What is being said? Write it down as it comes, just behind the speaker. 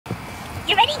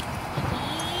You ready?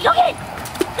 Go get it!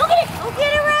 Go get it! Go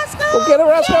get it, Roscoe! Go get it,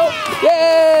 Roscoe!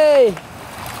 Yeah! Yay!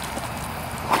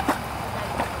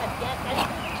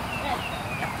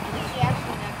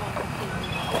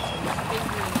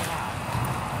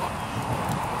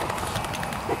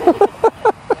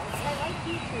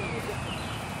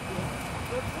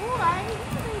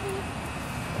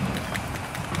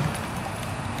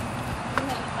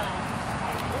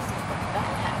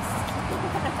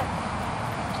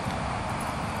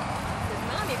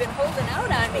 Been holding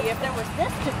out on me if there was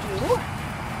this to do.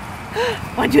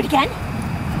 Want to do it again?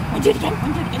 Want to do it again?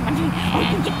 Want to do it again? Want to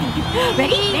do it again?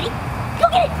 Ready? Ready? Go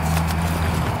get it!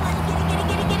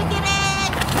 Get it!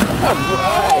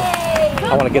 All right. I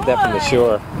want to get that from the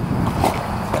shore.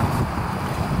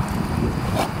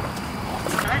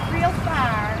 It's not real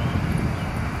far.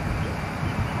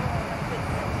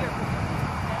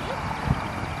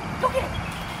 Go get it!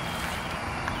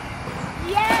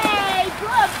 Yay!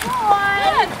 Good boy!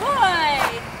 Good boy!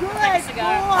 Good boy!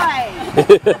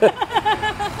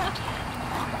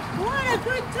 What a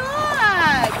good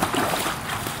dog!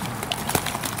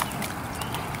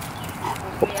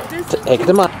 Take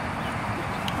them up.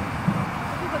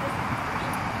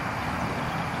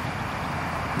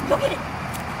 Go get it!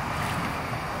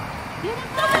 Get it,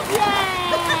 bud!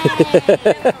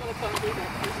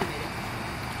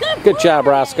 Yay! Good job,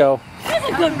 Roscoe. That's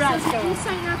a good Roscoe. Did you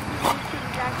sign up for the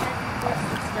dog course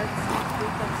that starts next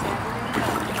week on Saturday?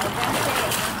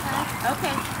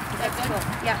 Okay. Is that good?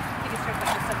 Yeah. I think it starts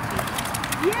on the 17th.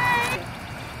 Yay!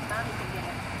 Mommy can get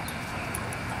it.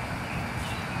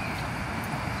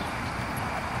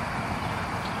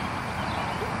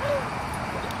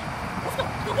 Let's go.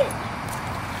 Go get it.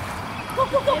 Go,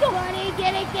 go, go, go. Bunny,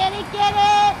 get it, get it, get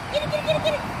it. Get it, get it, get it,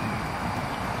 get it.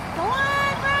 Go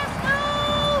on,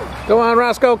 Roscoe. Go on,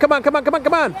 Roscoe. Come on, come on, come on,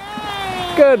 come on.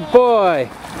 Yay. Good boy.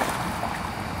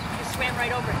 Just swam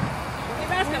right over it. Hey,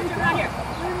 Roscoe, turn around here.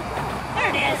 There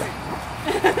it is.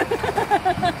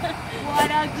 What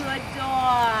a good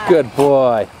dog. Good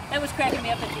boy. That was cracking me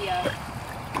up at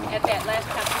that last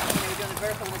competition when they were doing the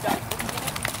vertical with the dogs.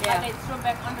 Yeah. And they'd swim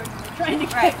back under and they're trying to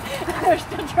get, they're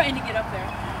still trying to get up there.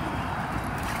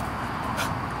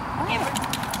 Amber.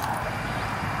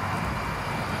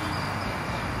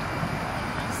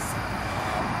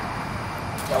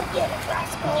 Go get it,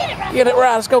 Roscoe. Get it, Roscoe. Get it,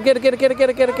 Roscoe. Get it, get it, get it, get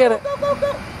it, get it, get it. Go, go,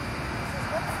 go.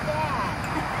 What's that?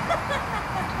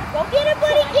 Go get it,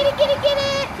 buddy. Get it, get it, get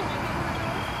it.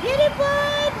 Get it,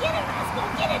 bud. Get it, Roscoe.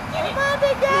 Get it, get it. Come on,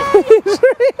 big guy.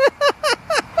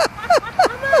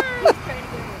 Come on. He's trying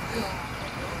to get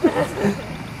it.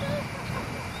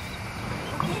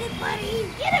 Get it, buddy.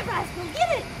 Get it, Roscoe. Get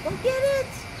it. Go get it.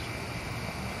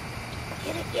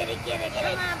 Get it, get it, get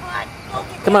it. Come on, bud. Go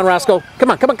get it. Come on, Roscoe.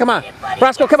 Come on, come on, come on.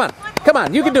 Roscoe, come on. Come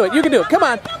on. You can do it. You can do it. Come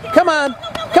on. Come on.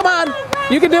 Come on.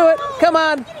 You can do it. Come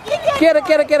on. Get it,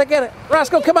 get it, get it, get it.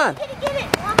 Roscoe, come on. Get it, get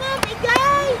it. Come on, big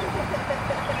guy.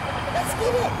 Let's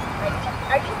get it.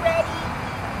 Are you ready?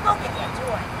 Go get that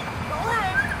toy. Go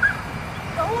on.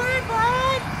 Go on,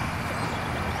 bud.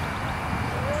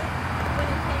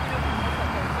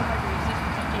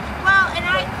 Well, and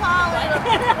I call it,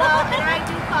 and I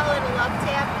do call it a love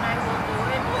tap, and I will do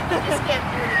it. You just get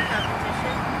through the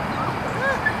competition.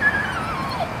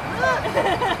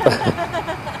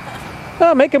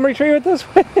 Oh, make him retrieve it this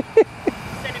way.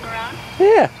 Send him around?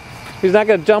 Yeah. He's not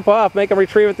going to jump off. Make him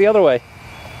retrieve it the other way.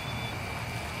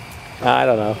 I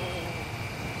don't know.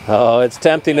 Oh, it's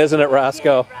tempting, isn't it,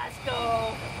 Roscoe? Get it,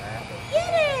 Roscoe.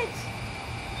 Get it.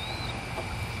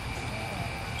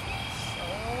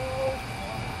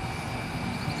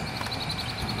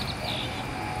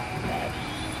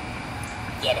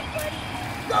 Get it, buddy.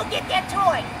 Go get that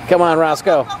toy. Come on,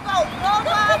 Roscoe. Go, go, go. Go,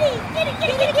 buddy. Get it, get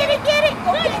it, get it, get it, get it.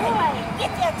 Go get it.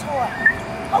 Get that toy.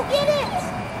 Go get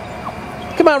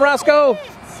it. Come on, Roscoe.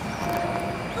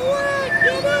 Go on,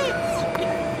 get it. Get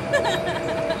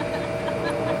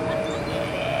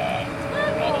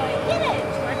it.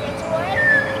 Want that toy?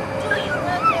 Do you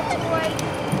want that toy?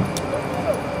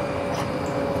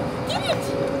 Get it.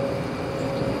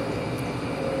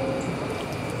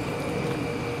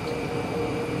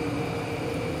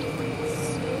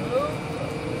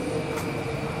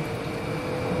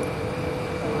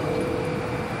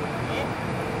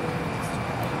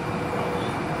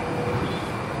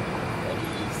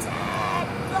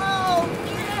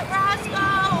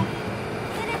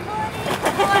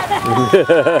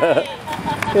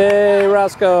 Yay,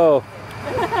 Roscoe.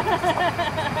 Good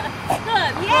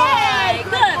Yay,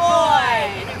 good boy.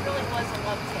 And it really was a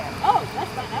love tap. Oh,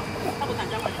 that's fine. That was a couple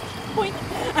times. I went, point.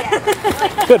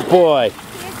 Good boy.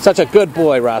 Such a good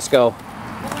boy, Roscoe.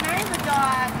 When I have a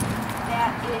dog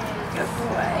that is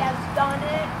has done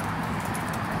it.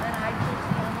 And then I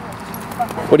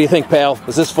just... What do you think, pal?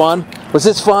 Was this fun? Was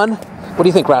this fun? What do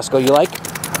you think, Roscoe? You like?